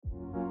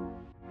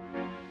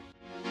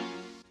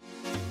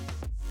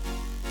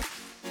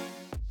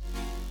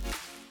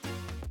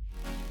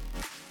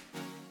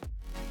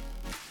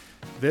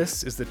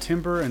This is the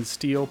Timber and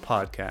Steel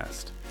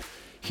Podcast.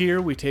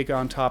 Here we take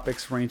on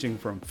topics ranging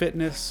from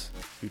fitness,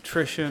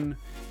 nutrition,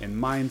 and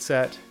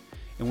mindset,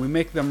 and we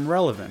make them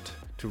relevant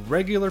to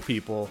regular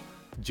people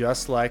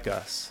just like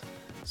us.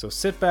 So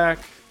sit back,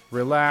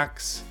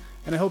 relax,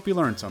 and I hope you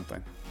learned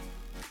something.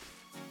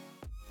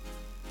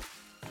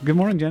 Good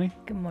morning, Jenny.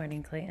 Good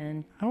morning,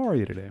 Clayton. How are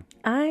you today?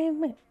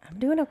 I'm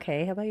doing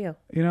okay. How about you?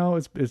 You know,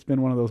 it's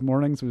been one of those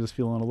mornings. I'm just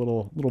feeling a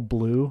little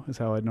blue, is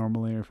how I'd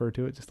normally refer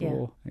to it. Just a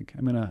little. Like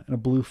I'm in a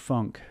blue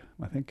funk.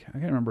 I think I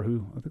can't remember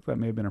who. I think that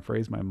may have been a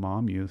phrase my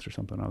mom used or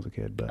something when I was a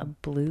kid. But a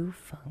blue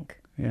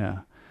funk. Yeah.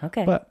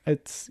 Okay. But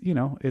it's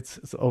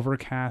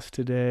overcast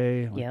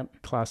today.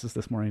 Yep. Classes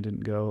this morning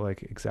didn't go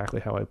like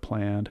exactly how I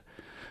planned,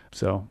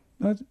 so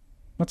that's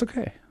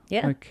okay.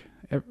 Yeah. Like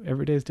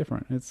every day is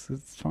different. It's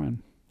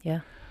fine. Yeah.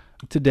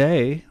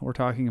 Today, we're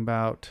talking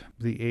about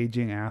the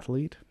aging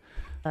athlete.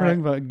 We're talking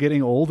about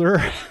getting older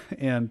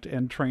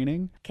and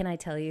training. Can I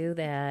tell you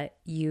that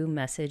you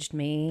messaged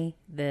me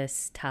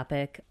this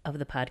topic of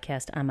the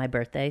podcast on my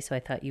birthday, so I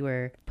thought you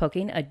were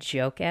poking a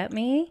joke at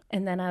me.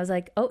 And then I was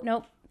like, oh,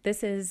 nope,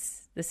 this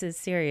is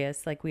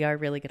serious. Like, we are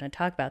really going to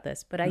talk about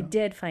this. But I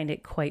did find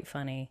it quite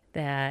funny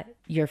that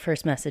your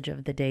first message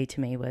of the day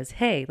to me was,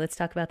 hey, let's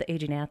talk about the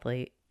aging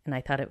athlete. And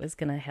I thought it was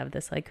going to have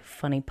this like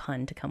funny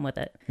pun to come with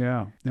it.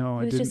 Yeah. No,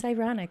 it was just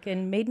ironic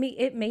and made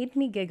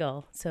me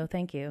giggle. So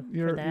thank you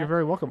for that. You're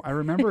very welcome. I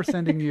remember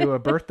sending you a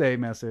birthday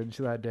message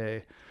that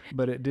day,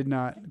 but it did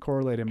not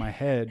correlate in my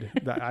head.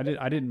 I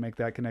didn't make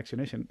that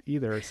connection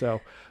either. So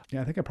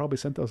yeah, I think I probably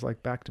sent those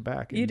like back to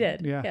back. You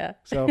did. Yeah.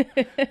 So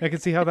I can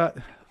see how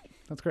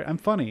that's great. I'm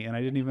funny, and I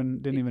didn't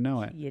even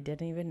know it. You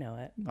didn't even know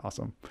it.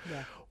 Awesome.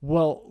 Yeah.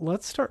 Well,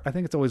 let's start. I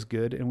think it's always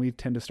good, and we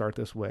tend to start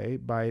this way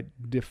by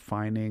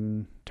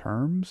defining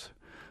terms.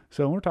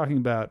 So when we're talking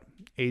about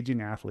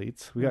aging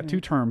athletes, we got two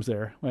terms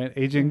there, right?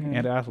 Aging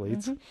and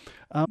athletes.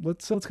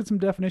 Let's get some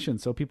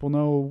definitions so people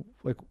know,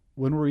 like,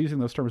 when we're using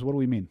those terms, what do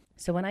we mean?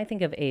 So when I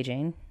think of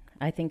aging,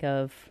 I think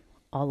of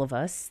all of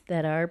us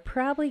that are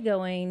probably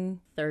going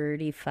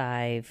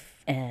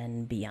 35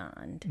 and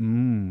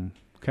beyond.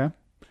 Okay.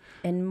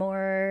 And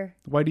more.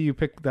 Why do you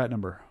pick that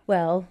number?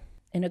 Well,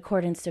 in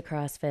accordance to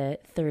CrossFit,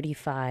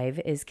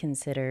 35 is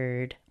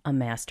considered a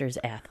master's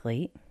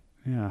athlete.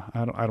 Yeah,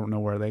 I don't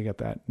know where they get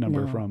that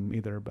number from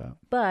either,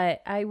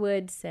 but I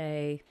would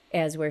say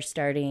as we're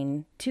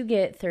starting to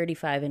get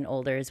 35 and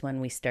older is when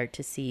we start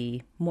to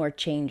see more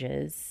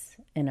changes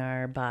in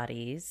our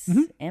bodies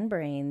and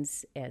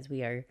brains as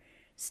we are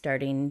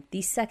starting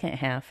the second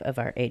half of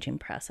our aging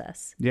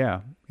process.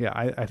 Yeah.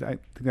 I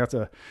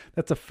think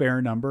that's a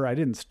fair number. I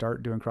didn't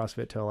start doing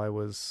CrossFit till I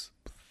was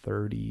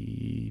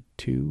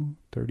 31,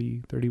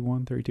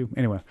 32.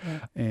 Anyway,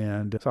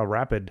 and saw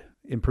rapid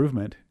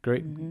improvement.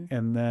 Great.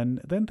 And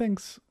then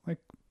things like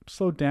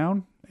slowed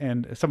down,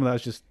 and some of that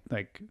was just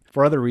like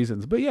for other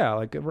reasons. But yeah,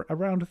 like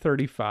around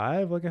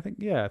 35, like I think,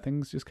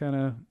 things just kind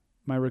of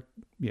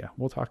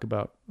we'll talk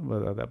about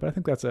that. But I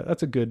think that's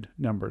a good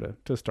number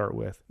to start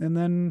with. And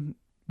then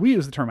we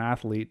use the term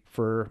athlete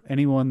for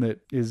anyone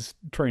that is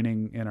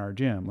training in our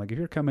gym. Like if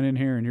you're coming in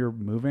here and you're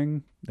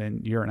moving,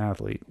 then you're an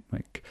athlete.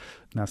 Like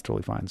that's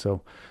totally fine.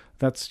 So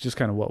that's just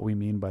kind of what we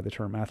mean by the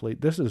term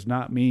athlete. This does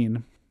not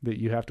mean that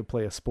you have to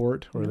play a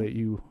sport or that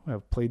you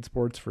have played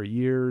sports for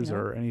years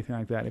or anything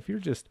like that. If you're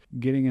just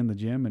getting in the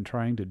gym and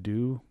trying to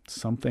do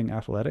something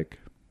athletic,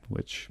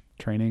 which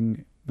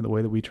training, the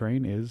way that we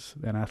train is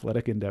an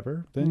athletic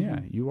endeavor,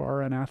 then you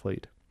are an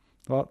athlete.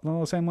 Well, along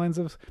the same lines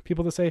of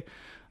people that say,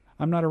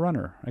 I'm not a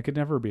runner. I could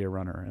never be a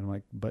runner. And I'm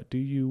like, but do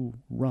you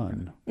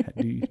run?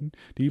 do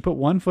you put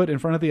one foot in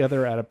front of the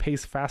other at a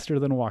pace faster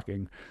than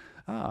walking?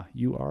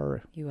 You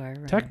are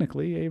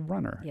technically a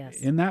runner. Yes.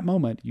 In that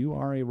moment, you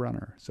are a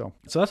runner. So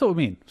that's what we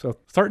mean. So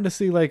starting to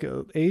see like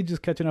age is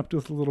catching up to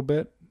us a little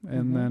bit,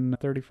 and then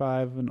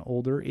 35 and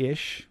older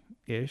ish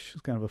is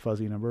kind of a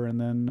fuzzy number, and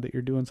then that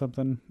you're doing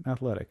something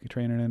athletic, you're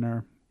training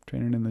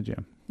in the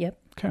gym. Yep.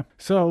 Okay.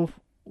 So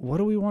what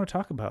do we want to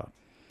talk about?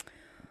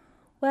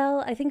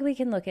 Well, I think we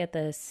can look at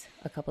this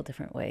a couple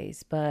different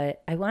ways,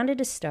 but I wanted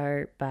to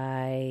start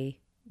by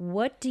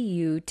what do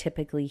you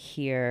typically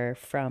hear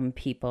from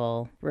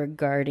people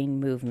regarding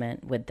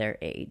movement with their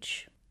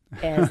age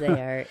as they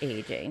are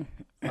aging?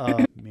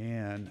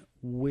 Man,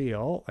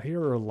 well, I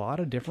hear a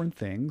lot of different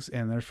things,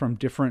 and they're from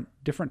different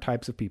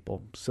types of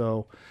people.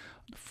 So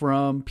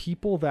from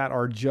people that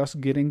are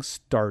just getting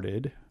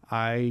started,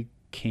 I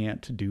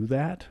can't do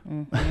that.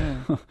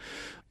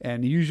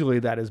 And usually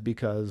that is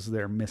because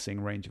they're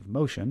missing range of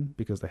motion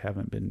because they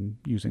haven't been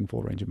using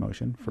full range of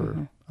motion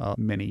for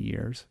many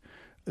years.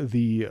 I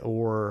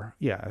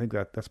think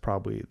that's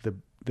probably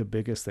the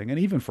biggest thing. And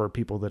even for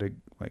people that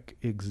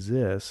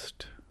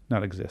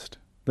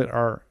that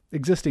are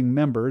existing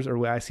members,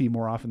 or I see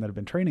more often that have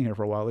been training here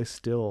for a while, they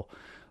still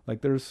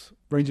like there's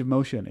range of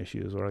motion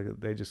issues, or like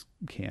they just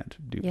can't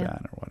do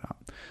that or whatnot.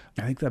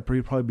 I think that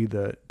would probably be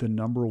the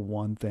number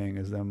one thing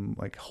is them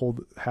like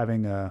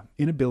having a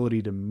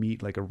inability to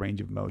meet like a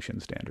range of motion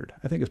standard.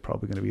 I think is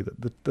probably going to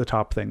be the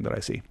top thing that I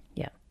see.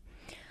 Yeah.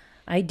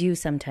 I do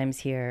sometimes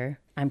hear,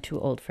 I'm too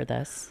old for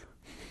this,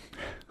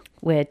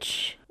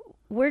 which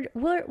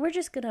we're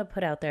just going to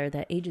put out there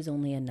that age is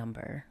only a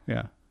number.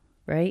 Yeah.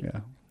 Right?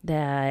 Yeah.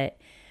 That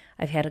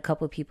I've had a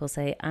couple of people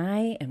say,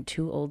 I am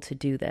too old to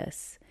do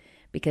this,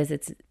 because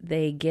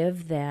they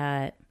give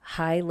that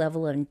high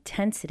level of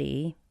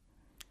intensity,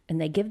 and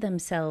they give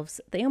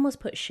themselves, they almost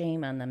put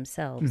shame on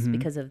themselves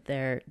because of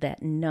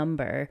that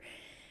number,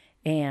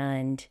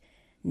 and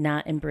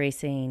not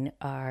embracing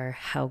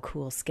how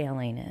cool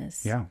scaling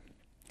is. Yeah.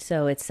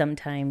 So it's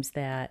sometimes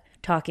that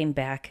talking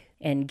back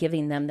and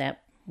giving them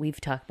that,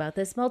 we've talked about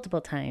this multiple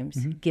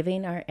times,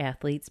 giving our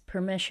athletes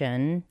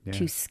permission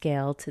to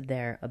scale to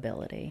their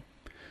ability.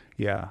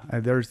 Yeah.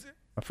 There's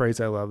a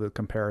phrase I love, that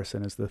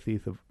comparison is the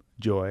thief of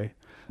joy.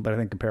 But I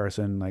think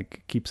comparison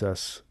like keeps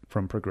us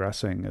from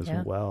progressing as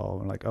well.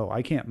 And like, oh,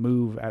 I can't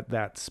move at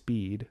that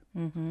speed.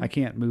 I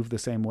can't move the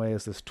same way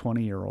as this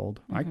 20-year-old.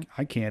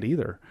 I can't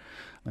either.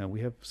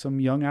 We have some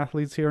young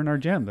athletes here in our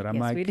gym that I'm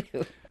Yes, like, we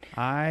do.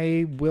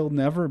 I will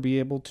never be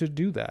able to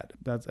do that.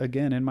 That's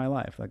again in my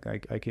life. Like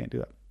I can't do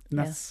that. And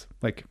that's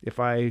like, if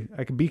I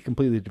can be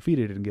completely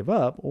defeated and give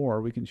up,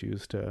 or we can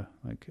choose to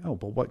like, oh,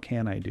 but what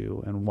can I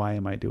do and why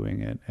am I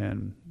doing it?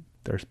 And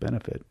there's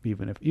benefit,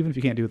 even if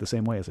you can't do it the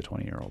same way as a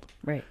 20-year-old.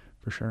 Right.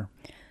 For sure.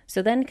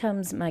 So then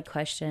comes my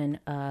question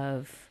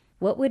of,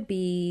 what would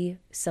be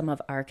some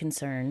of our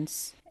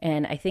concerns?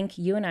 And I think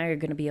you and I are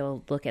going to be able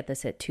to look at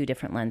this at two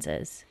different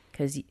lenses,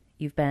 because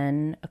you've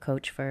been a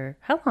coach for,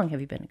 how long have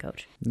you been a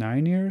coach?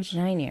 9 years.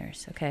 9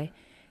 years. Okay.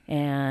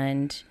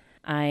 And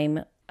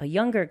I'm a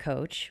younger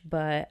coach,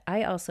 but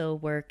I also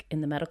work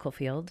in the medical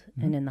field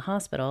and in the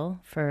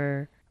hospital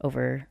for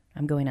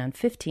I'm going on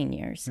 15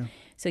 years. Yeah.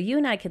 So you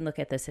and I can look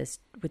at this as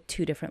with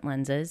two different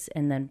lenses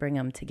and then bring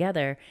them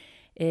together.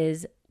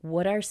 Is,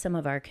 what are some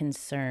of our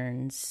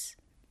concerns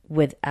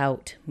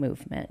without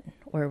movement,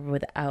 or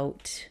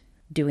without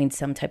doing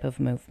some type of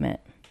movement?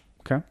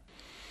 Okay.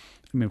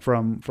 I mean,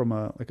 from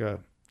a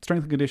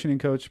strength and conditioning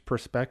coach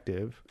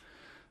perspective,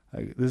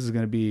 this is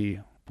going to be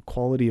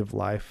quality of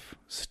life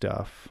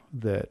stuff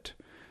that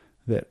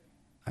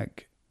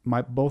like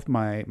both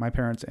my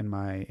parents and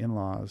my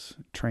in-laws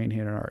train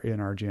here in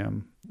our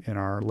gym, in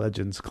our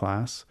Legends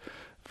class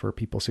for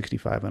people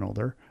 65 and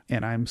older.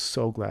 And I'm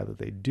so glad that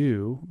they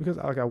do, because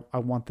I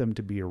want them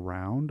to be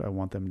around. I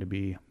want them to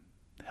be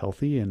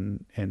healthy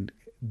and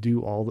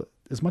do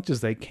as much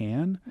as they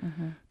can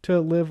to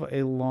live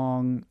a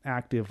long,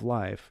 active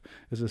life.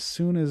 As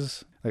soon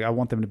as I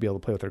want them to be able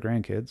to play with their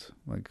grandkids,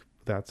 like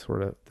the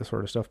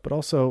sort of stuff. But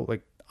also,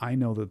 like, I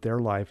know that their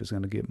life is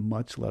going to get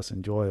much less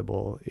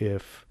enjoyable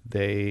if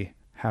they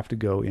have to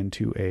go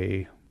into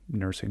a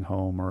nursing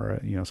home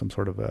or some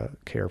sort of a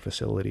care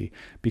facility,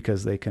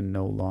 because they can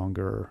no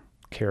longer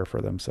care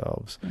for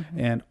themselves.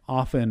 And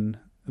often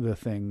the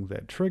thing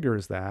that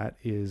triggers that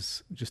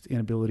is just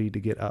inability to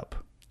get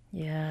up.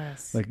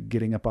 Yes. Like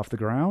getting up off the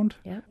ground,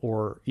 yep.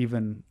 or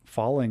even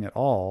falling at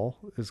all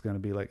is going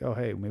to be like, oh,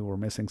 hey, maybe we're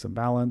missing some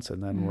balance.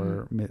 And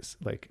then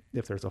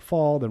if there's a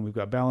fall, then we've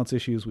got balance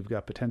issues. We've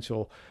got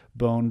potential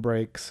bone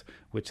breaks,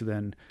 which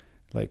then,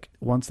 like,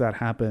 once that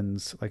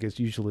happens, like,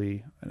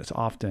 it's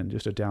often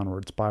just a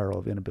downward spiral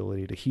of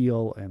inability to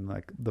heal, and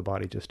like the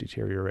body just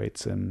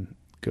deteriorates and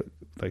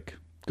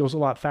goes a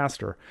lot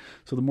faster.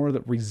 So the more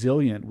that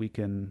resilient we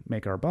can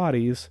make our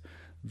bodies,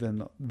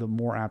 then the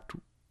more apt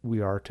we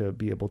are to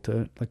be able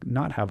to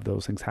not have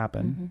those things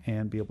happen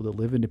and be able to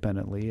live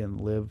independently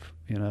and live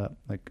in a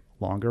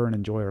longer and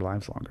enjoy our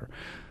lives longer.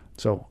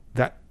 So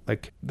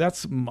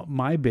that's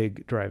my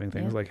big driving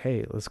thing is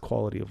hey, this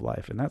quality of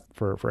life, and that's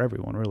for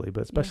everyone really,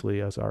 but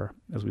especially as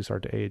we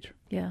start to age.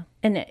 Yeah.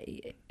 And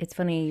it's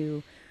funny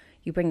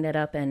you bring that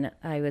up, and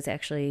I was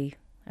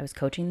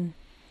coaching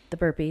the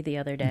burpee the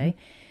other day,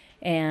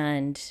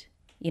 and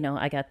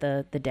I got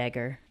the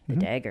dagger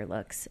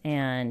looks,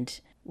 and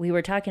we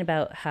were talking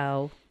about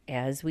how,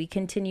 as we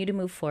continue to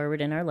move forward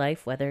in our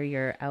life, whether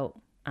you're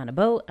out on a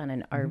boat, on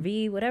an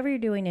RV, whatever you're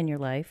doing in your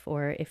life,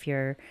 or if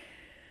you're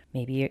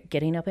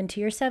getting up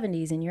into your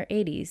 70s and your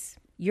 80s,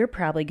 you're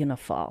probably going to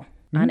fall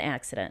on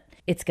accident.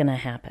 It's going to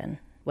happen,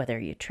 whether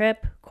you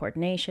trip,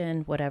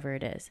 coordination, whatever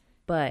it is.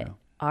 But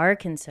our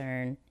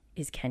concern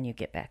is, can you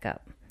get back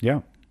up?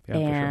 Yeah.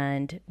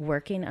 And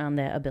working on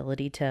that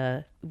ability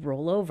to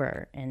roll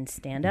over and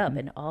stand up,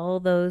 and all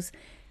those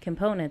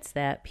components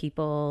that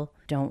people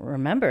don't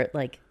remember.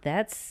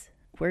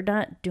 We're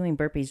not doing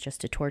burpees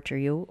just to torture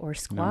you, or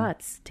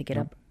squats to get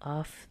up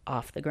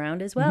off the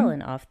ground as well,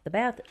 and out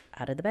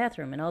of the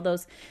bathroom, and all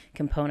those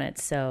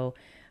components. So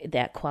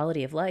that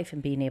quality of life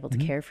and being able to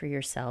care for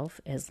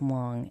yourself as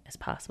long as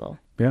possible.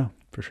 Yeah,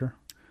 for sure.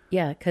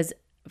 Yeah, because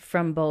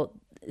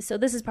so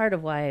this is part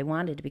of why I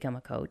wanted to become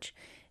a coach,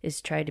 is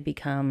try to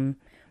become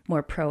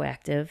more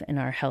proactive in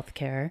our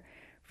healthcare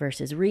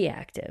versus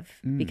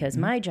reactive, because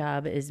my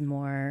job is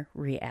more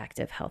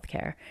reactive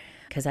healthcare,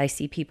 because I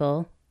see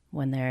people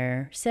when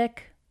they're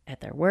sick, at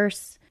their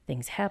worst,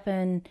 things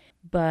happen,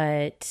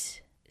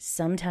 but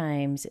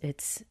sometimes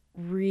it's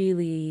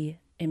really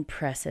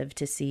impressive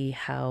to see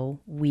how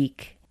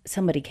weak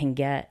somebody can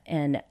get.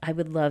 And I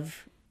would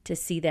love to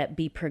see that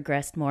be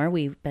progressed more.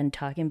 We've been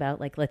talking about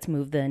like, let's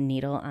move the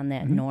needle on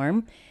that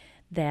norm,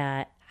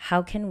 that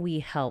how can we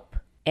help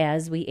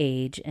as we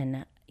age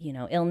and, you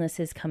know,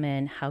 illnesses come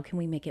in, how can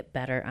we make it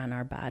better on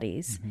our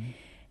bodies?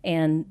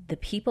 And the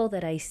people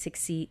that I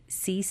see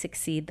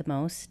succeed the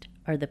most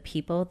are the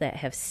people that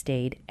have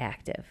stayed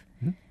active.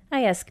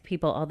 I ask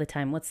people all the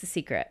time, what's the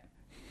secret?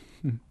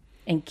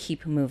 And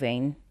keep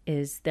moving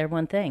is their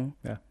one thing.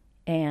 Yeah.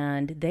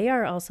 And they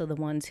are also the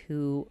ones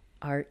who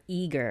are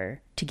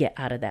eager to get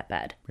out of that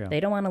bed. Yeah. They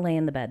don't want to lay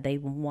in the bed. They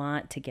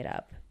want to get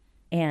up.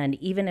 And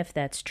even if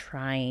that's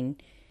trying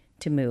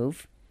to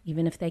move,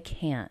 even if they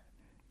can't,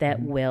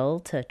 that will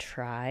to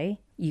try,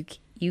 you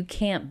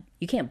can't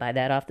buy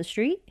that off the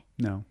street.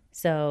 No.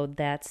 So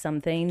that's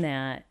something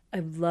that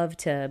I'd love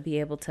to be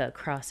able to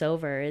cross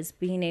over, is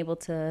being able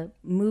to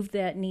move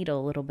that needle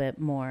a little bit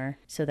more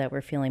so that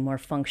we're feeling more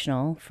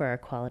functional for our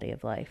quality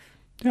of life.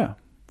 Yeah,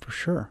 for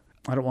sure.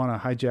 I don't want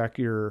to hijack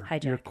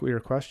your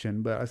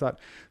question, but I thought,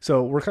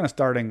 so we're kind of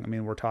starting, I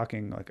mean, we're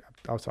talking, like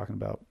I was talking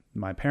about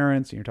my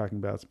parents and you're talking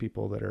about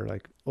people that are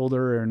like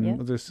older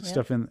and there's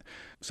stuff in.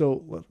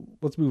 So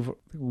let's move,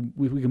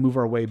 we can move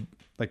our way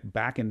like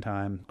back in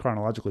time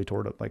chronologically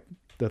toward like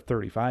the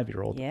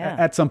 35-year-old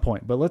at some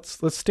point, but let's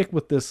stick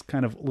with this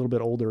kind of a little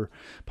bit older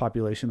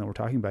population that we're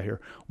talking about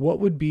here. What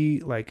would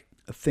be like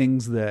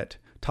things that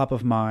top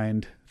of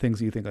mind, things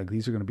that you think like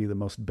these are going to be the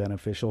most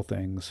beneficial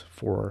things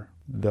for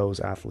those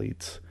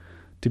athletes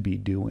to be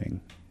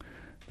doing,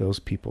 those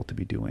people to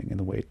be doing in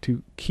the way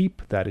to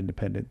keep that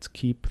independence,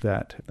 keep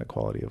that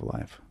quality of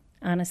life?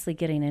 Honestly,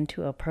 getting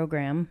into a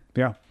program.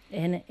 Yeah.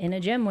 In a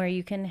gym where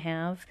you can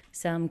have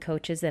some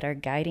coaches that are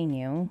guiding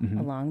you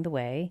along the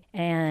way.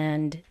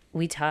 And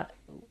we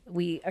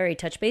already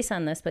touched base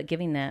on this, but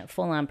giving that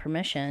full-on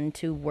permission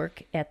to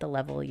work at the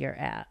level you're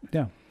at.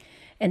 Yeah.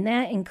 And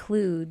that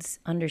includes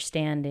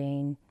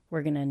understanding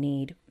we're going to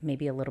need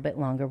maybe a little bit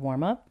longer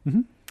warm-up.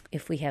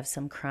 If we have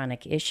some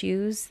chronic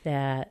issues,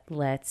 that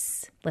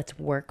let's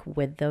work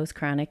with those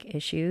chronic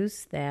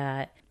issues,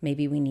 that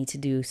maybe we need to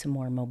do some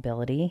more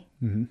mobility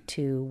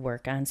to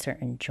work on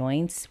certain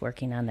joints,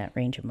 working on that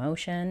range of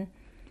motion.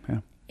 Yeah.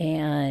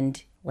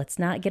 And let's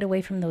not get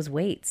away from those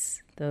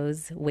weights.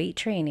 Those weight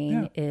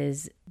training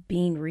is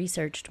being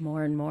researched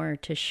more and more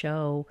to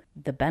show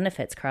the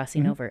benefits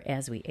crossing over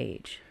as we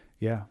age.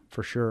 Yeah,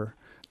 for sure.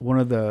 One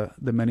of the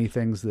many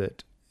things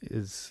that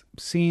is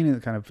seen in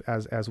kind of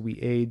as we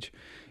age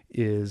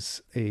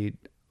is a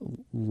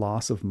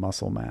loss of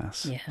muscle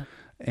mass. Yeah.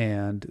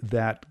 And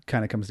that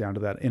kind of comes down to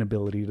that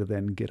inability to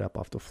then get up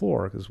off the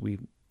floor because we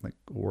like,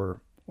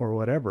 or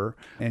whatever.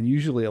 And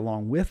usually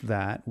along with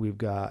that, we've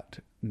got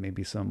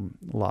maybe some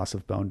loss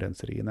of bone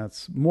density, and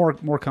that's more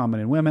common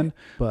in women,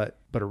 but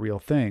a real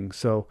thing.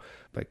 So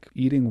like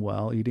eating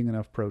well, eating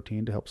enough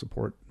protein to help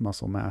support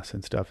muscle mass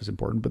and stuff is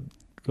important. But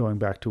going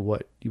back to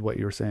what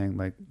you're saying,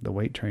 like the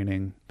weight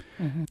training,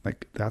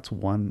 like that's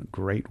one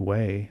great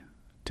way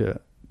to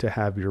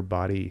have your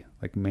body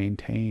like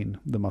maintain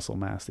the muscle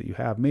mass that you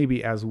have.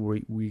 Maybe as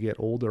we get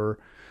older,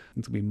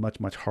 it's gonna be much,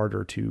 much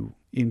harder to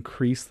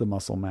increase the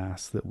muscle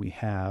mass that we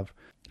have,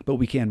 but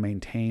we can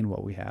maintain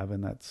what we have,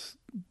 and that's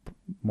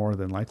more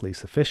than likely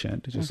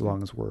sufficient just as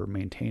long as we're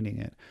maintaining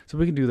it. So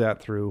we can do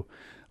that through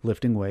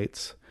lifting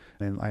weights.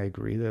 And I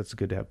agree that it's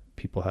good to have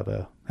people have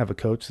a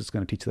coach that's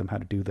going to teach them how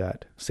to do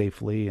that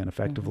safely and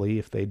effectively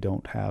if they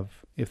don't have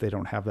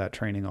that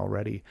training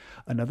already.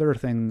 Another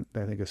thing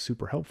that I think is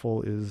super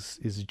helpful is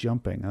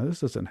jumping. Now this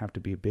doesn't have to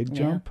be a big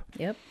jump,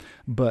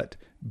 but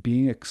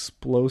being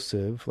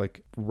explosive,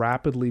 like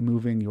rapidly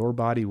moving your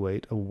body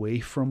weight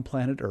away from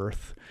planet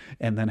Earth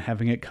and then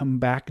having it come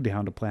back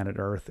down to planet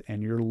Earth,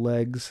 and your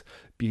legs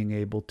being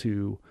able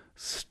to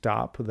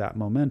stop that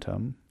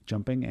momentum,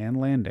 jumping and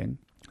landing.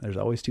 There's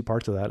always two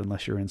parts of that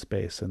unless you're in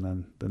space, and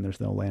then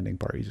there's no landing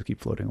part. You just keep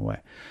floating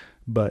away.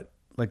 But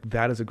like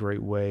that is a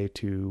great way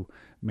to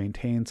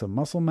maintain some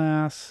muscle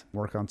mass,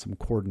 work on some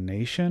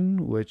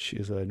coordination, which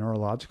is a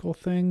neurological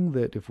thing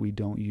that if we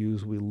don't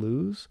use, we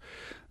lose.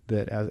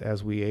 That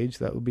as we age,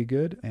 that would be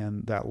good.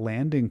 And that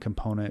landing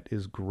component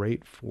is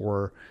great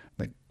for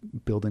like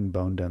building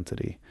bone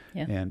density.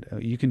 Yeah. And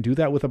you can do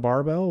that with a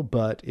barbell,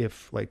 but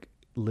if like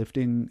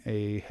lifting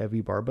a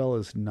heavy barbell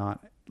is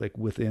not like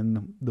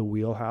within the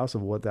wheelhouse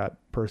of what that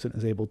person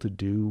is able to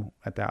do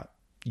at that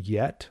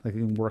yet, like you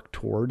can work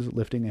towards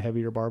lifting a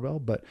heavier barbell,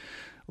 but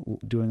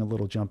doing a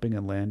little jumping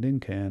and landing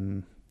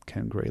can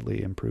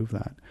greatly improve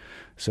that.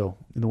 So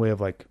in the way of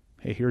like,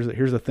 hey, here's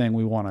the thing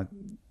we want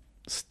to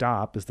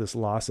stop is this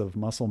loss of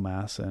muscle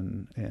mass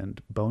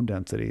and bone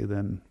density,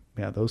 then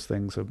yeah, those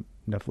things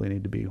definitely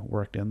need to be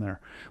worked in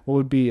there. What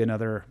would be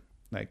another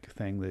like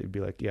thing that you'd be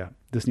like, yeah,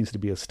 this needs to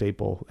be a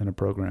staple in a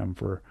program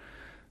for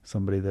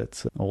somebody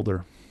that's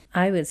older?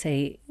 I would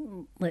say,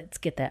 let's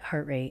get that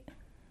heart rate.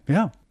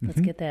 Yeah.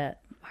 Let's get that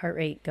heart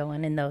rate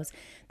going in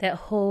that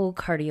whole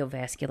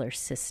cardiovascular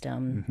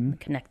system,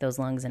 connect those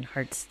lungs and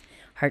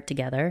heart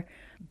together.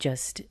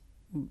 Just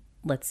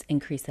let's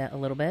increase that a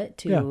little bit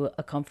to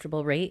a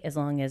comfortable rate as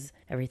long as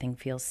everything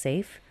feels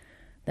safe.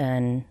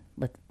 then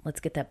let's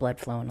get that blood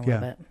flowing a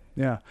little bit.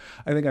 Yeah.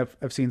 I think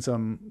I've seen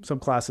some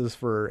classes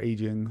for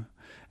aging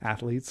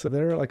athletes.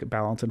 They're like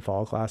balance and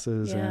fall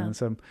classes and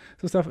some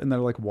stuff. And they're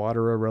like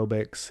water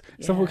aerobics.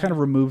 Stuff will kind of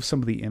remove some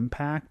of the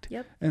impact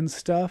and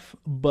stuff.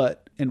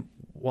 But,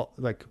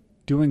 like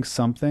doing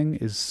something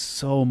is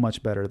so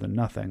much better than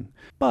nothing.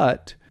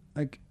 But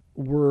like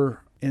we're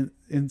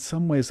in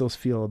some ways, those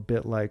feel a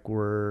bit like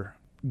we're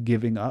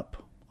giving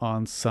up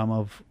on some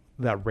of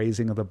that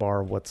raising of the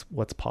bar of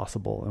what's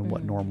possible and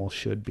what normal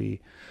should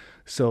be.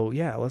 So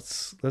yeah,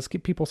 let's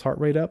get people's heart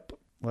rate up.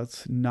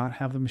 Let's not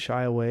have them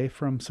shy away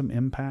from some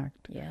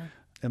impact. Yeah.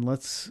 And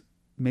let's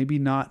maybe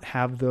not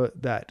have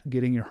that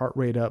getting your heart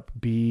rate up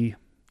be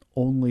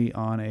only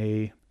on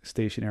a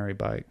stationary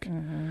bike.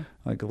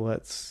 Like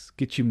let's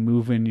get you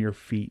moving your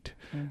feet.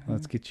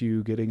 Let's get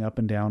you getting up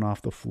and down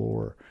off the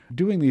floor.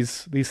 Doing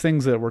these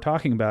things that we're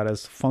talking about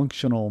as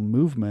functional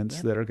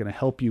movements that are going to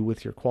help you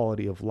with your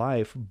quality of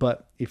life.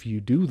 But if you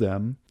do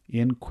them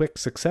in quick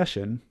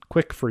succession,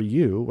 quick for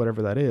you,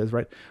 whatever that is,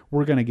 right?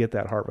 We're going to get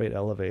that heart rate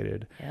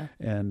elevated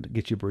and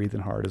get you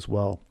breathing hard as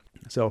well.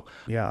 So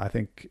yeah, I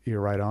think you're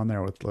right on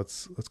there with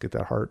let's get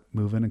that heart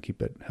moving and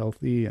keep it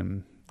healthy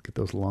and get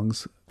those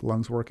lungs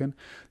working.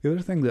 The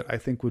other thing that I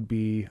think would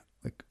be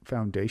like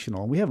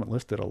foundational, and we haven't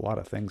listed a lot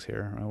of things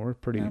here. We're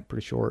pretty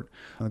short.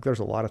 I think there's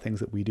a lot of things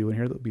that we do in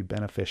here that would be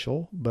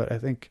beneficial, but I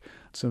think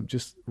some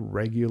just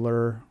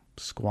regular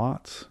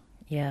squats.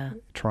 Yeah.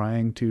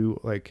 Trying to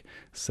like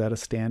set a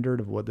standard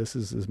of what this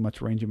is as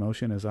much range of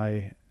motion as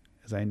I'm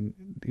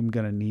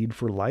going to need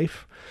for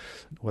life,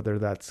 whether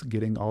that's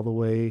getting all the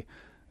way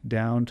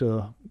down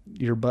to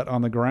your butt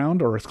on the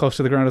ground or as close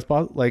to the ground as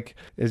possible, like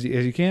as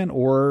you can,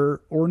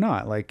 or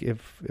not. Like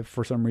if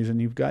for some reason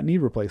you've got knee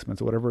replacements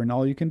or whatever, and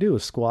all you can do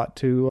is squat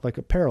to like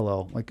a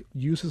parallel, like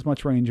use as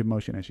much range of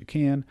motion as you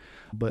can,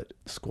 but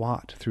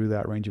squat through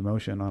that range of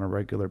motion on a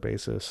regular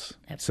basis.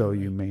 Absolutely.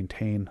 So you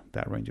maintain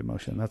that range of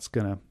motion. That's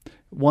going to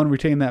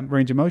retain that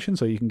range of motion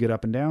so you can get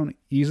up and down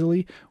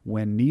easily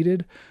when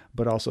needed,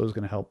 but also is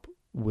going to help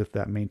with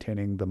that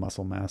maintaining the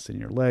muscle mass in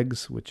your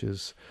legs, which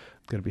is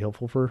going to be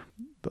helpful for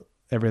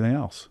everything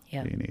else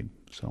that you need.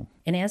 So,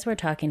 and as we're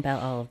talking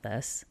about all of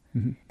this,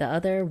 the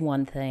other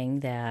one thing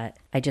that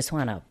I just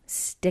want to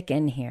stick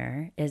in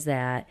here is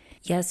that,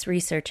 yes,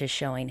 research is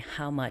showing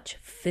how much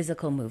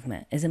physical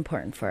movement is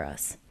important for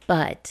us,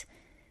 but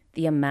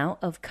the amount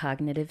of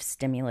cognitive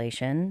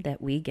stimulation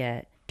that we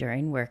get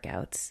during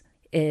workouts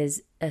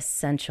is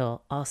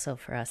essential also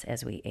for us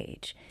as we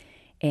age.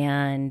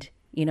 And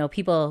you know,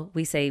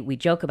 we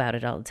joke about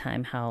it all the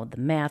time, how the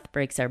math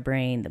breaks our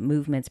brain, the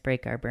movements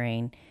break our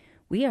brain.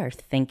 We are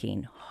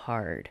thinking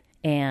hard.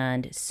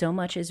 And so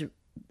much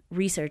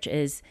research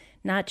is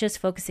not just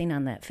focusing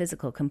on that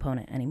physical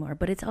component anymore,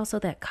 but it's also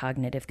that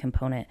cognitive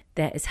component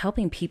that is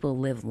helping people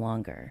live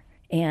longer.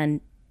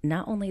 And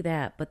not only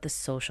that, but the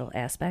social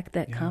aspect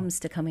that comes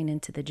to coming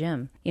into the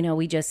gym. You know,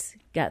 we just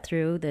got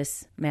through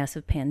this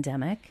massive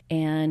pandemic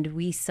and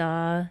we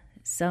saw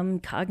some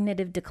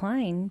cognitive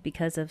decline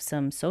because of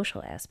some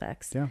social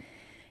aspects. Yeah.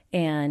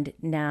 And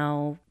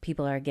now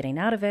people are getting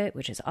out of it,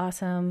 which is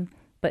awesome.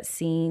 But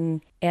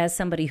seeing, as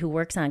somebody who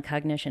works on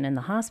cognition in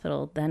the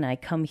hospital, then I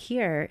come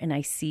here and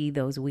I see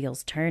those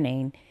wheels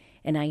turning,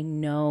 and I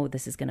know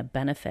this is going to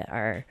benefit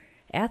our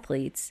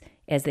athletes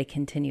as they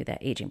continue that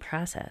aging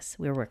process.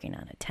 We're working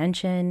on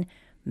attention,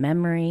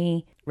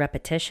 memory,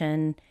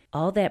 repetition,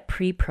 all that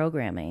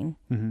pre-programming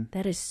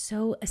that is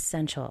so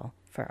essential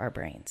for our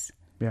brains.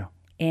 Yeah.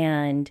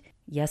 And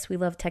yes, we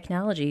love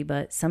technology,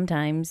 but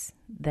sometimes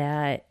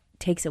that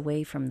takes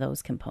away from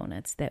those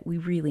components that we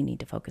really need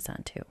to focus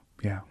on too.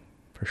 Yeah,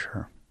 for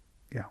sure.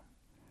 Yeah.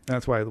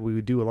 That's why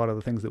we do a lot of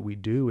the things that we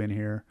do in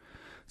here.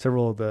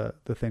 Several of the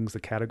things,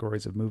 the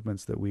categories of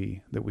movements that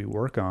we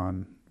work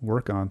on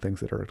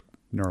things that are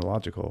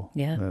neurological.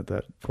 Yeah.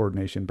 That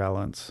coordination,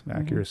 balance,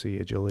 accuracy,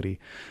 agility,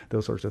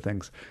 those sorts of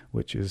things,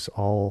 which is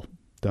all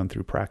done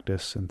through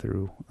practice and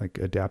through like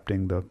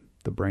adapting the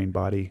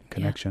brain-body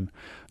connection.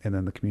 And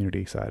then the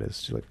community side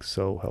is like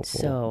so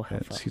helpful. So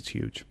helpful. It's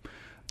huge.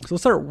 So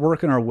let's start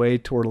working our way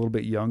toward a little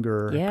bit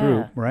younger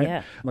group, right?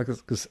 Yeah. Like,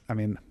 because I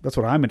mean, that's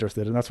what I'm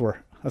interested in. That's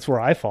where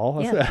I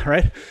fall,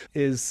 right?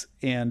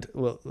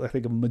 I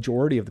think a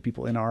majority of the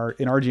people in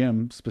our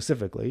gym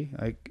specifically,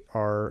 I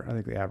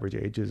think the average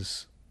age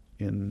is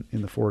in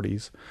the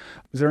 40s.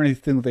 Is there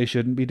anything that they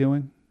shouldn't be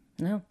doing?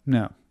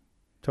 No.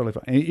 Totally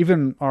fine.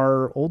 Even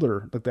our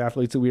older, like the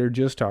athletes that we were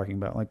just talking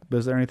about, like,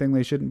 is there anything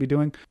they shouldn't be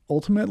doing?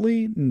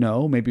 Ultimately,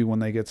 no. Maybe when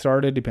they get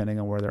started, depending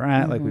on where they're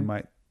at, like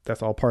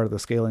that's all part of the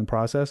scaling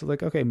process.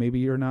 Like, okay, maybe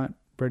you're not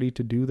ready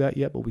to do that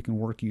yet, but we can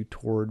work you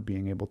toward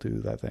being able to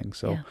do that thing.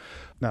 So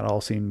that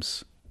all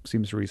seems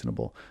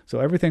reasonable.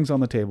 So everything's on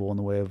the table in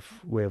the way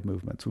of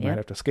movements. We might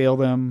have to scale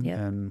them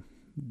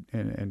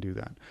and do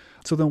that.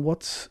 So then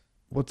what's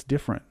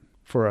different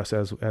for us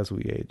as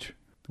we age?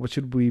 What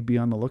should we be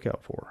on the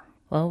lookout for?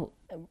 Well,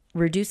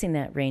 reducing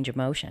that range of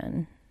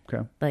motion.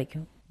 Okay. Like,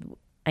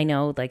 I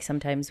know, like,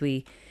 sometimes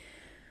we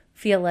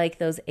feel like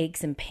those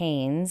aches and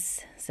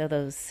pains, so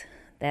those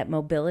that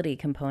mobility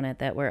component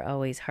that we're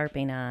always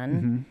harping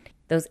on,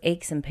 those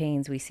aches and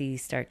pains we see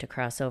start to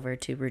cross over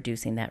to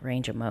reducing that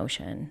range of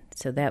motion.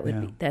 So that would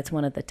be, that's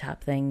one of the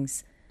top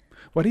things.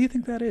 Why do you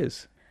think that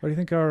is? Why do you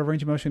think our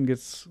range of motion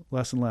gets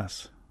less and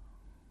less?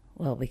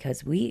 Well,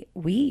 because we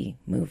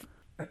move,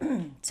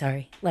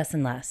 less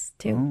and less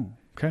too. Oh,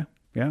 okay.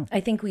 Yeah. I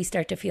think we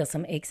start to feel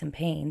some aches and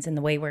pains, and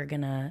the way we're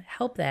going to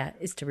help that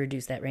is to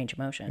reduce that range of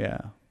motion.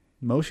 Yeah.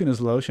 Motion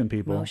is lotion,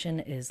 people. Motion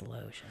is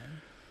lotion.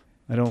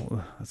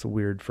 That's a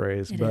weird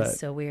phrase. It but is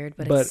so weird,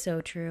 but it's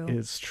so true.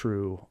 It's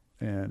true.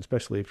 And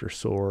especially if you're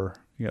sore,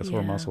 you got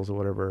sore muscles or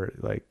whatever,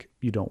 like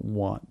you don't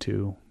want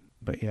to.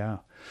 But yeah.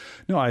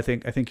 No, I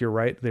think you're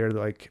right there.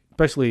 Like,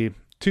 especially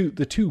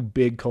the two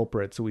big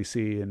culprits we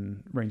see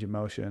in range of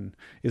motion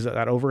is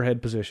that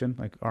overhead position,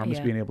 like arms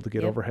being able to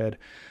get overhead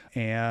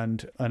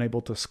and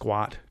unable to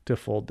squat to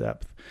full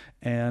depth.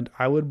 And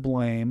I would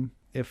blame,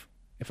 if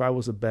I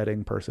was a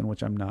betting person,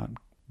 which I'm not,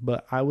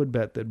 but I would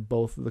bet that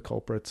both of the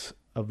culprits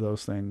of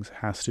those things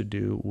has to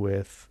do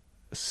with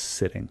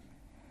sitting.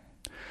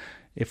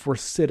 If we're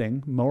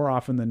sitting, more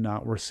often than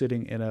not, we're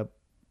sitting in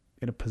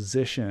a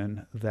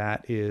position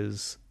that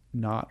is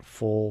not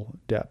full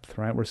depth,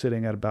 right? We're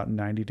sitting at about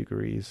 90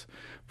 degrees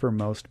for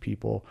most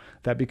people.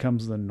 That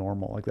becomes the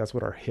normal. Like that's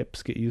what our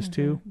hips get used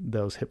to.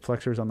 Those hip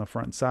flexors on the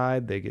front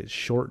side, they get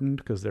shortened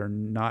because they're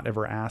not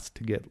ever asked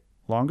to get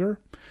longer.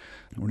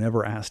 We're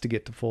never asked to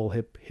get to full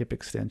hip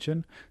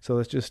extension. So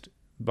it's just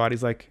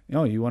body's like,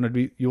 oh, you want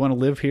to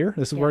live here?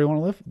 This is where you want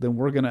to live? Then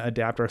we're going to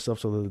adapt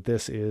ourselves so that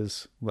this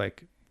is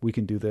like, we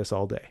can do this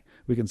all day.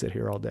 We can sit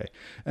here all day.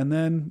 And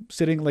then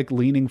sitting, like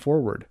leaning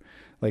forward,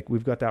 like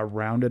we've got that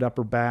rounded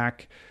upper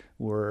back.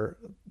 We're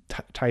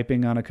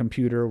typing on a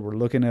computer. We're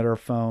looking at our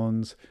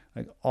phones.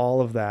 Like all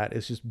of that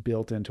is just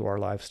built into our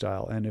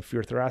lifestyle. And if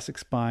your thoracic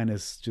spine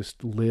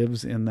just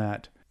lives in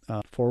that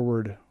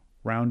forward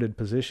rounded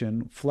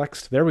position,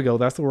 flexed, there we go.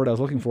 That's the word I was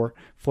looking for.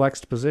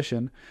 Flexed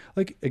position.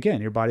 Like again,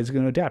 your body's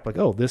going to adapt. Like,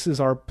 oh, this is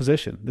our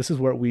position. This is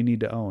what we need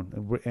to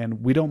own.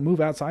 And we don't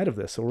move outside of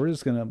this. So we're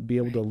just going to be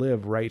able to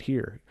live right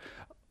here.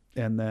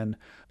 And then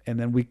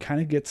we kind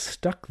of get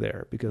stuck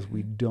there because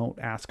we don't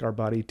ask our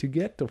body to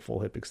get to full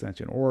hip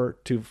extension or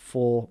to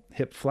full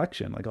hip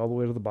flexion, like all the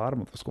way to the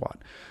bottom of the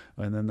squat.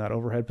 And then that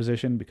overhead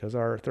position, because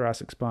our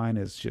thoracic spine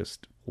is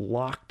just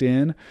locked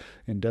in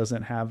and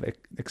doesn't have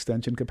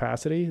extension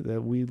capacity,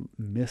 that we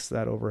miss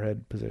that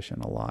overhead position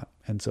a lot.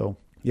 And so,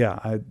 yeah,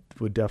 I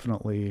would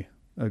definitely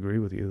agree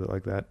with you that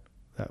like that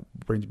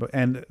range.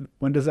 And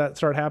when does that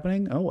start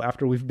happening? Oh,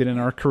 after we've been in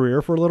our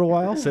career for a little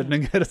while,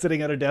 sitting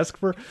at a desk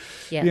for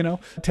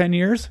 10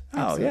 years.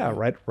 Absolutely. Oh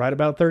yeah, right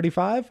about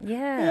 35.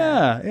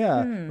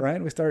 Yeah.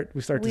 Right. We start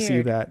to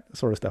see that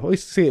sort of stuff. We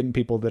see it in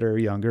people that are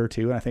younger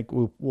too, and I think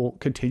we'll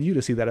continue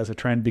to see that as a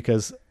trend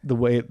because the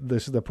way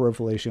the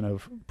proliferation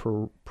of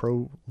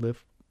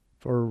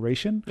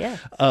proliferation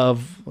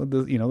of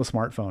the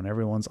smartphone.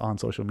 Everyone's on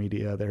social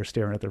media. They're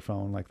staring at their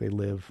phone like they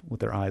live with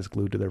their eyes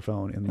glued to their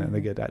phone, and then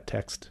they get that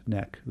text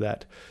neck,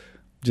 that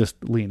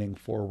just leaning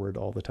forward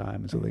all the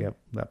time. And so they have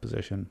that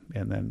position.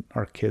 And then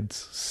our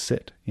kids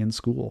sit in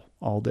school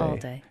all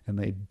day and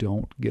they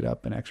don't get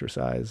up and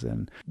exercise,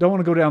 and don't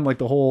want to go down like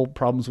the whole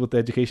problems with the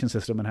education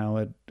system and how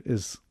it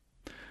is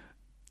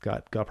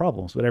got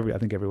problems, but I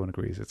think everyone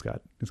agrees it's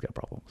got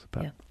problems.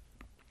 But,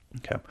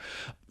 okay.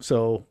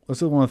 So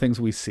this is one of the things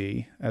we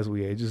see as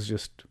we age is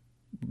just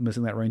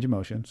missing that range of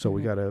motion. So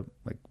we got to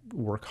like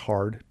work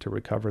hard to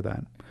recover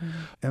that.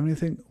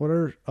 And what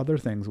are other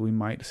things we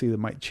might see that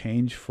might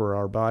change for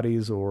our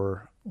bodies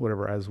or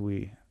whatever as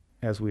we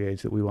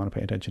age that we want to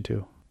pay attention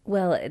to?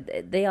 Well,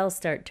 they all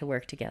start to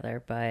work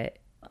together, but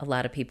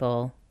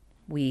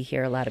we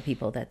hear a lot of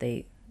people that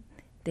they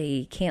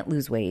can't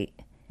lose weight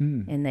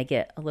and they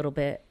get a little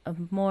bit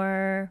of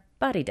more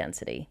body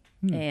density.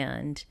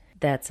 And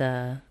that's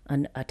a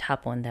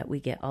top one that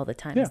we get all the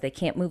time. Is they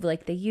can't move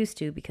like they used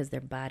to because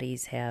their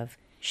bodies have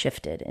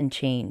shifted and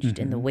changed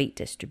in the weight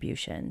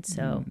distribution.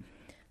 So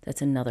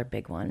that's another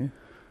big one.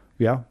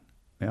 Yeah.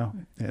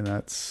 And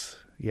that's,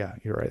 you're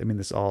right. I mean,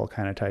 this is all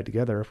kind of tied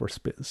together. If we're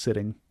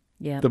sitting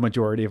Yeah. the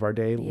majority of our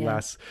day,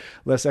 less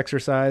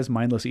exercise,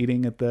 mindless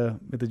eating at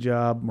the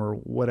job or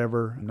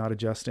whatever, not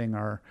adjusting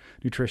our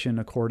nutrition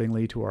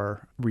accordingly to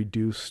our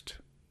reduced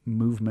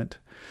movement,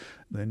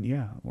 then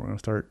we're going to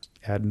start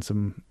adding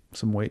some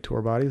weight to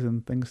our bodies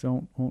and things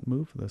won't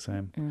move the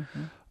same.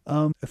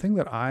 A thing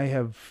that I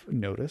have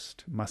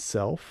noticed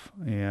myself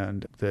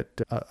and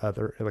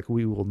that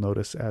we will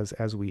notice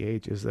as we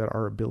age is that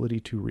our ability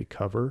to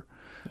recover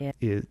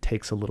it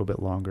takes a little bit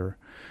longer.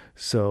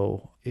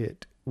 So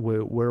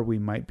where we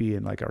might be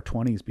in like our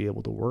 20s, be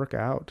able to work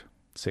out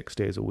 6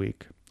 days a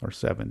week or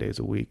 7 days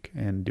a week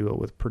and do it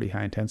with pretty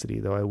high intensity,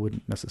 though I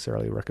wouldn't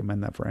necessarily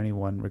recommend that for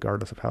anyone,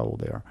 regardless of how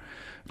old they are.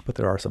 But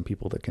there are some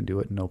people that can do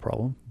it, no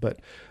problem. But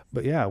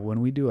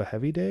when we do a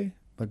heavy day,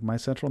 like my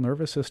central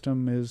nervous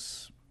system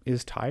is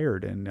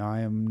tired and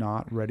I am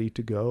not ready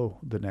to go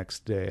the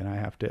next day. And I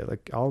have to,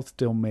 I'll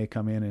still may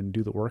come in and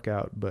do the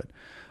workout, but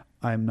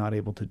I'm not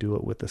able to do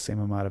it with the same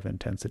amount of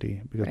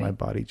intensity because my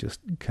body just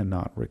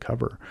cannot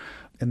recover.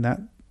 And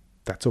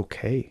that's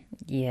okay.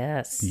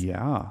 Yes.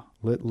 Yeah.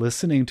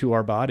 Listening to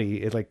our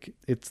body,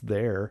 it's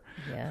there.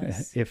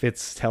 Yes. If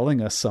it's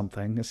telling us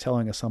something, it's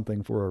telling us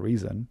something for a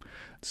reason.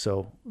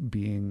 So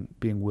being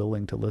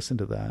willing to listen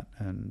to that,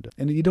 and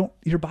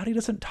your body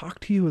doesn't talk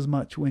to you as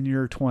much when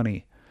you're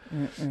 20.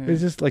 Mm-mm.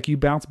 It's just like you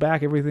bounce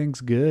back, everything's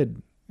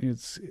good.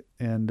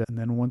 And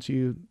then once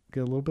you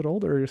get a little bit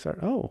older, you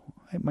start,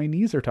 my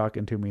knees are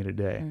talking to me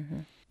today. Mm-hmm.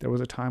 There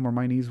was a time where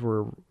my knees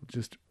were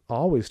just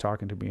always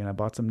talking to me, and I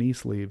bought some knee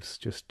sleeves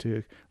just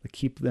to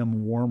keep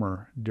them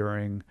warmer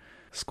during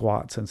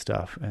squats and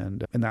stuff.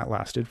 And that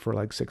lasted for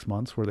like 6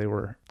 months where they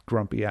were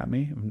grumpy at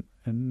me.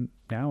 And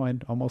now I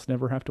almost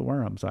never have to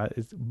wear them.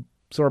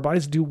 So our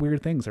bodies do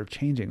weird things. They're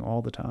changing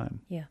all the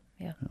time. Yeah.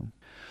 Yeah.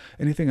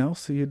 Anything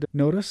else that you'd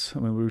notice? I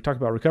mean, we talked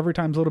about recovery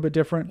time's a little bit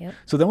different. Yep.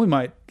 So then we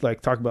might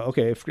talk about,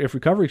 okay, if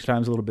recovery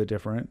time's a little bit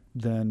different,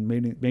 then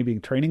maybe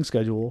training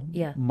schedule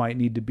might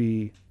need to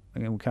be,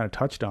 and we kind of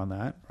touched on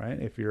that, right?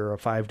 If you're a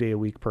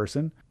 5-day-a-week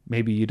person,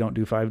 maybe you don't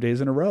do 5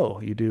 days in a row.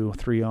 You do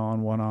 3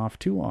 on, 1 off,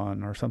 2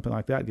 on, or something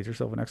like that. Get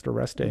yourself an extra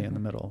rest day in the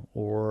middle.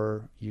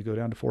 Or you go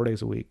down to 4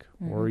 days a week,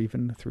 or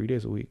even 3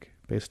 days a week,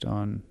 based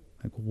on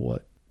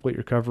what your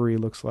recovery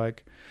looks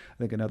like. I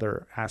think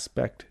another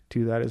aspect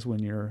to that is when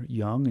you're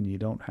young and you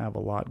don't have a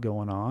lot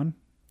going on,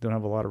 don't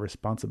have a lot of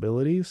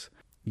responsibilities,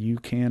 you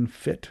can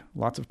fit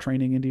lots of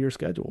training into your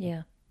schedule.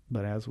 Yeah.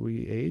 But as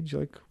we age,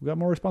 we got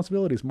more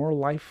responsibilities, more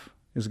life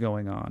is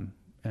going on,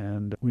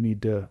 and we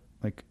need to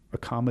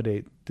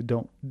accommodate.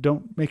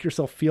 Don't make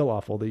yourself feel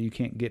awful that you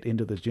can't get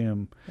into the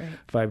gym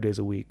 5 days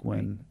a week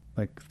when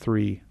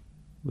 3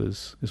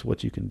 is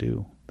what you can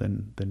do.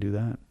 Then do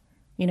that.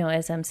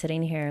 As I'm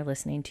sitting here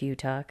listening to you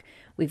talk,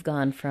 we've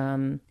gone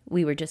from,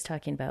 we were just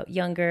talking about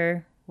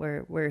younger,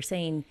 we're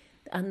saying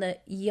on the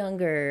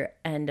younger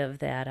end of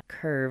that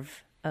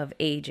curve of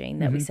aging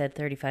that we said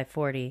 35,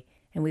 40.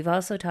 And we've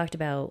also talked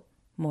about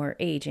more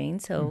aging.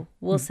 So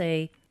we'll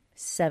say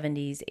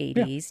 70s,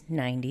 80s,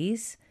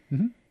 90s.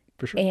 Mm-hmm.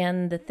 For sure.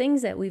 And the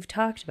things that we've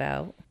talked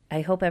about,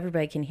 I hope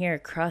everybody can hear,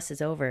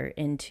 crosses over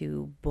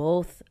into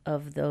both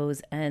of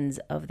those ends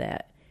of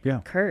that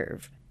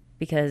curve,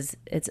 because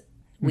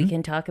we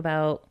can talk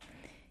about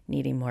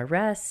needing more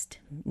rest,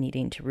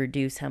 needing to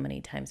reduce how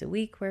many times a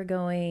week we're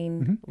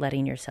going,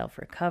 letting yourself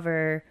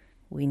recover.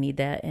 We need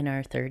that in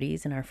our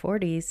 30s and our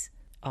 40s,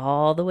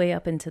 all the way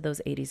up into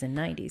those 80s and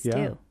 90s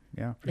too.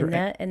 Yeah. For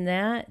sure.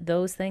 And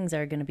those things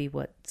are going to be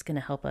what's going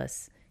to help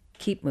us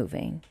keep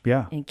moving.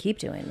 Yeah. And keep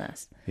doing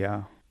this.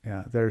 Yeah.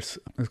 Yeah. There's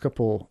a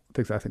couple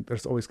things. I think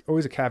there's always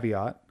a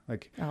caveat,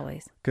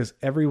 always, because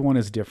everyone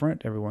is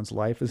different. Everyone's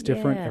life is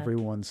different. Yeah.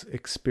 Everyone's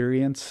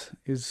experience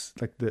is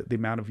the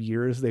amount of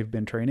years they've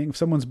been training. If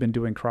someone's been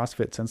doing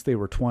CrossFit since they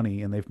were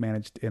 20 and they've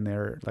managed, and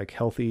they're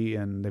healthy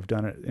and they've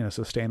done it in a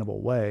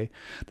sustainable way,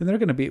 then they're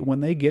going to be,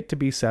 when they get to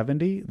be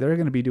 70, they're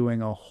going to be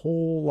doing a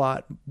whole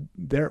lot.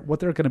 What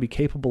they're going to be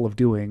capable of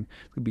doing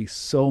could be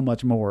so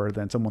much more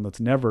than someone that's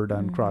never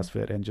done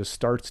CrossFit and just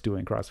starts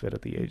doing CrossFit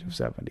at the age of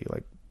 70.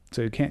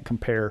 So you can't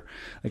compare.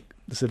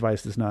 This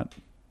advice does not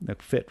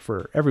fit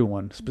for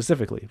everyone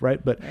specifically,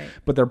 right? But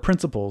there are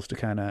principles to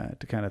kind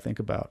of think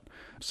about.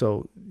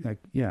 So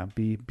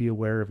be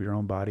aware of your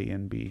own body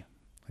and be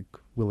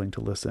willing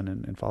to listen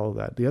and follow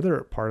that. The other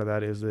part of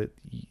that is that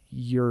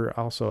you're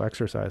also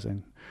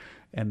exercising,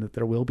 and that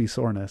there will be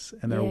soreness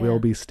and there will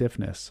be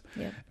stiffness,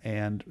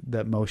 and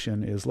that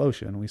motion is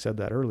lotion. We said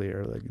that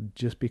earlier.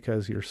 Just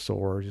because you're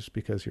sore, just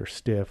because you're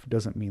stiff,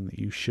 doesn't mean that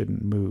you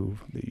shouldn't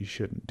move, that you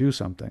shouldn't do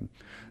something.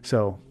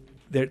 So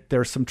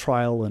there's some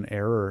trial and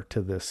error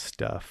to this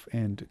stuff,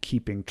 and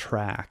keeping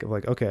track of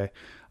okay,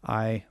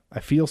 I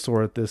feel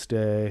sore at this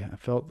day. I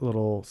felt a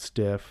little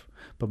stiff,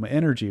 but my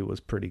energy was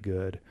pretty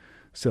good.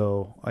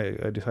 So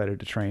I decided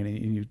to train,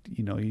 and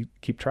you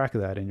keep track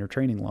of that in your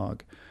training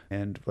log,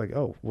 and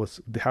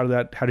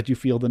how did you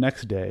feel the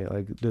next day?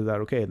 Did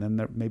that okay? And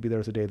then maybe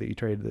there's a day that you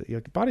trained that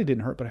your body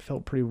didn't hurt, but I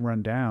felt pretty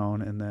run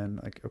down, and then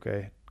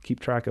okay,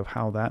 keep track of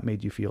how that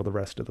made you feel the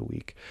rest of the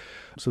week,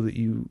 so that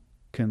you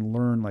can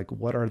learn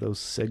what are those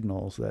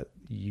signals that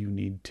you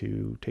need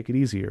to take it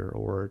easier,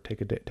 or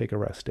take a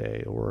rest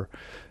day, or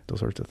those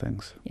sorts of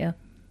things. Yeah,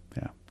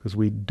 because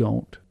we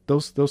don't.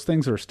 Those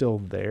things are still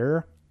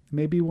there.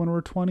 Maybe when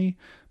we're 20,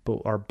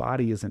 but our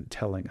body isn't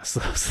telling us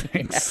those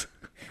things.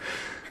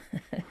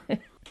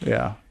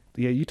 Yeah.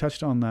 You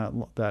touched on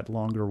that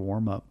longer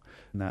warm up,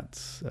 and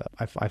that's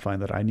I find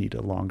that I need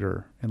a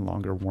longer and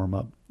longer warm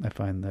up. I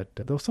find that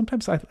though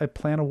sometimes I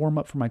plan a warm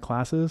up for my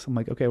classes. I'm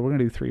okay, we're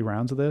gonna do 3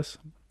 rounds of this,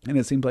 and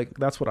it seems like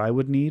that's what I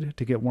would need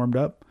to get warmed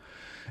up.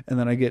 And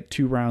then I get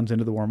 2 rounds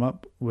into the warm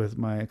up with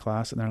my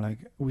class, and they're like,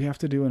 "We have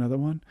to do another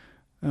one."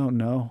 Oh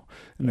no.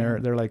 And they're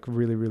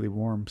really, really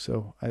warm.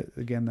 So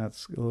again,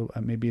 that's a little,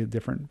 maybe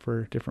different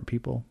for different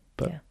people,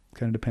 but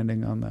kind of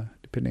depending on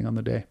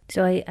the day.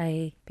 So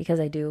I because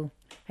I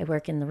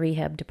work in the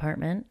rehab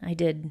department, I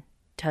did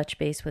touch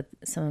base with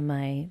some of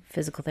my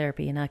physical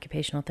therapy and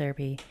occupational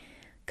therapy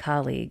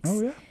colleagues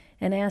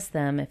and asked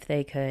them if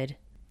they could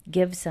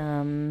give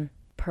some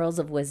pearls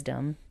of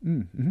wisdom.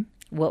 Mm-hmm.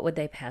 What would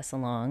they pass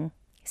along?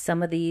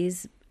 Some of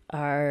these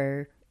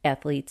are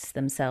athletes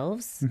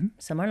themselves,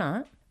 some are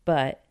not,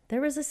 but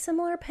there was a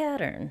similar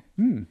pattern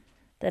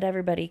that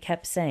everybody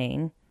kept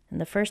saying. And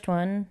the first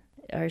one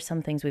are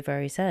some things we've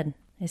already said,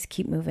 is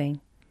keep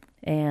moving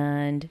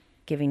and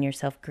giving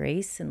yourself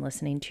grace and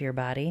listening to your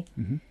body.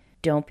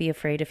 Don't be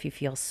afraid if you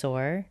feel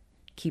sore.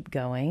 Keep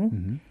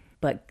going,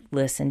 but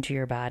listen to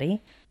your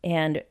body.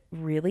 And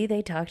really,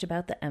 they talked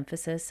about the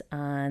emphasis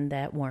on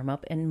that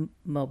warm-up, and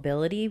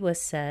mobility was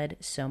said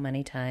so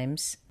many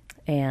times.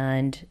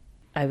 And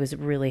I was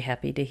really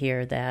happy to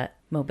hear that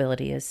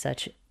mobility is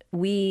such...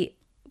 We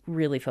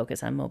really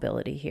focus on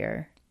mobility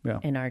here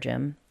in our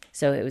gym.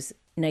 So it was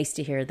nice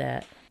to hear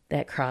that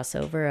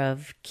crossover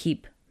of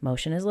keep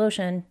motion is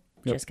lotion.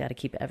 Just got to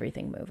keep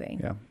everything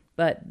moving. Yeah.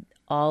 But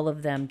all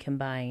of them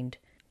combined,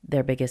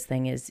 their biggest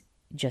thing is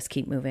just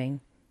keep moving,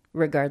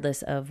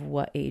 regardless of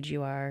what age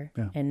you are.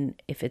 Yeah.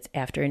 And if it's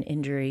after an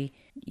injury,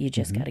 you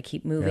just got to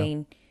keep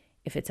moving.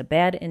 If it's a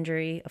bad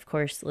injury, of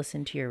course,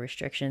 listen to your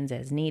restrictions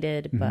as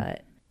needed,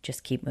 but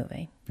just keep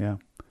moving. Yeah.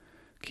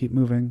 Keep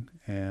moving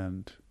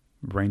and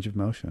range of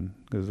motion,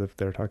 because if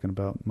they're talking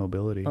about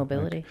mobility.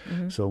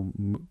 So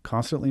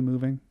constantly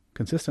moving,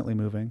 consistently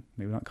moving,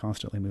 maybe not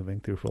constantly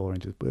moving through full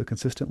ranges, but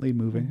consistently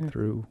moving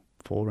through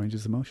full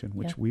ranges of motion,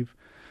 which we've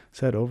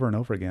said over and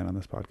over again on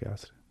this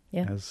podcast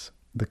as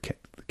the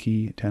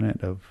key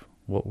tenet of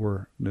what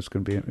we're just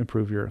going to be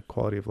improve your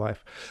quality of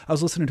life. I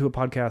was listening to a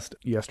podcast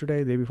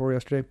yesterday, the day before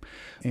yesterday,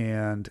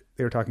 and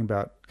they were talking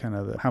about kind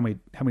of how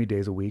many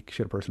days a week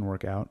should a person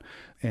work out,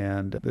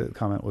 and the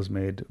comment was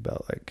made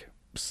about like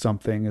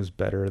something is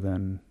better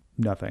than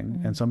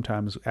nothing. And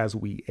sometimes as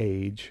we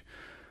age,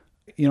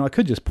 I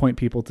could just point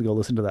people to go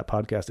listen to that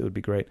podcast. It would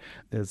be great.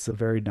 It's a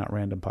very not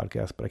random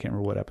podcast, but I can't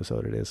remember what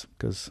episode it is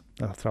because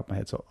off the top of my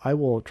head. So I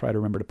will try to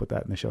remember to put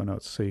that in the show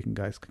notes so you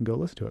guys can go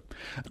listen to it.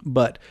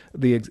 But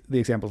the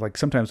example is like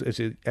sometimes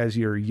as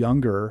you're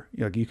younger,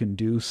 you can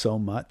do so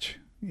much.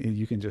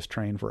 You can just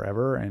train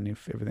forever, and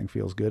if everything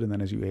feels good, and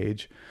then as you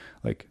age,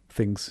 like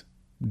things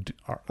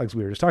are, like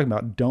we were just talking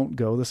about, don't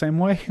go the same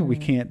way. We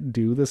can't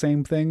do the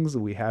same things.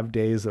 We have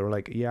days that are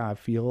like, I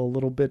feel a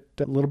little bit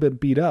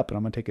beat up and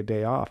I'm going to take a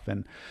day off.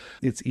 And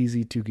it's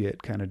easy to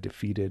get kind of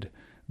defeated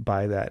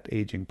by that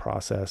aging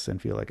process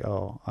and feel like,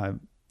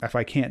 if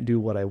I can't do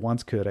what I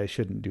once could, I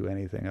shouldn't do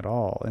anything at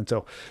all. And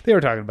so they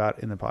were talking about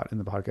in the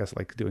podcast,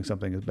 like doing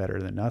something is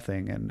better than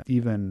nothing. And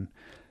even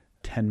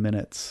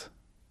 10-minute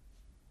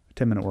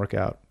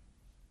workout,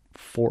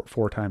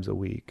 four times a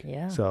week.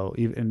 Yeah. So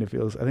even if it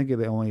was, I think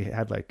they only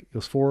had it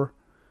was four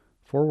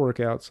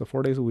workouts, so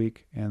 4 days a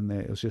week, and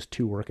it was just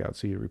 2 workouts.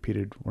 So you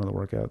repeated one of the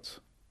workouts,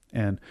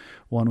 and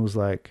one was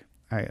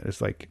it's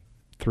like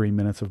 3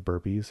 minutes of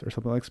burpees or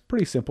something. Like, it's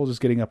pretty simple,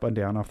 just getting up and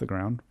down off the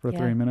ground for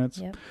 3 minutes.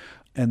 Yep.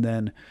 And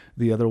then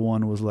the other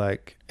one was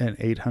like an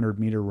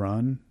 800-meter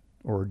run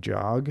or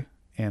jog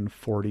and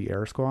 40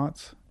 air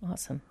squats.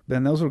 Awesome.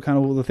 Then those were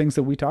kind of the things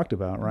that we talked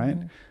about, right?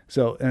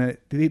 So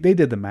they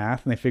did the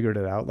math and they figured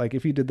it out. Like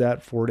if you did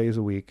that 4 days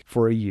a week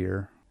for a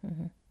year,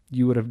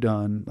 you would have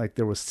done, like,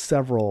 there was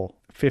several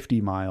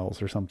 50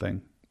 miles or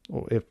something,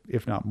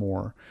 if not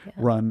more,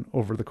 run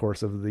over the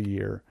course of the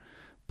year,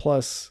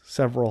 plus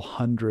several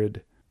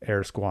hundred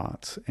air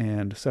squats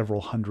and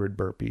several hundred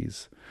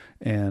burpees.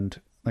 And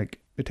like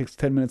it takes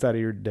 10 minutes out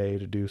of your day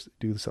to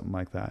do something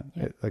like that,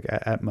 like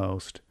at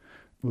most,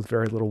 with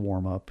very little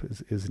warm up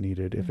is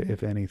needed,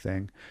 if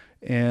anything.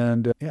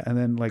 And and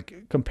then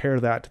like compare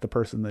that to the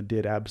person that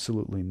did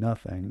absolutely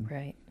nothing.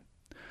 Right.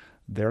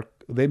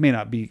 They may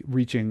not be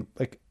reaching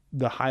like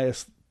the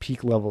highest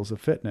peak levels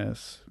of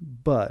fitness,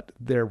 but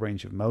their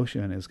range of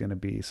motion is going to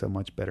be so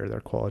much better.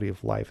 Their quality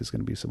of life is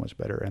going to be so much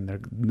better, and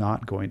they're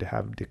not going to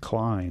have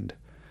declined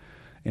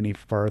any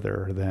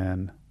further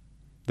than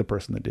the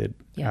person that did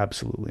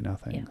absolutely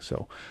nothing. Yeah.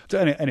 So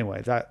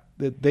anyway, that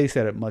they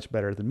said it much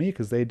better than me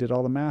because they did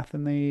all the math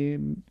and they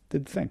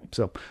did the thing.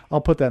 So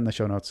I'll put that in the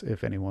show notes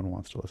if anyone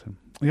wants to listen.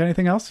 You got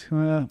anything else?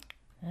 I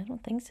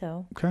don't think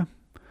so. Okay.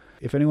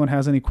 If anyone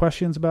has any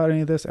questions about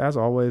any of this, as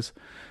always,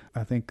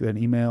 I think an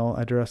email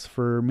address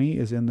for me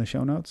is in the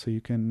show notes, so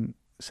you can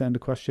send a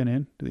question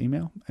in to the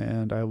email,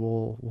 and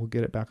we'll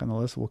get it back on the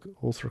list.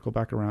 We'll circle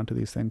back around to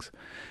these things.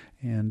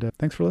 And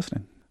thanks for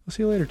listening. We'll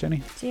see you later,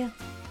 Jenny. See ya.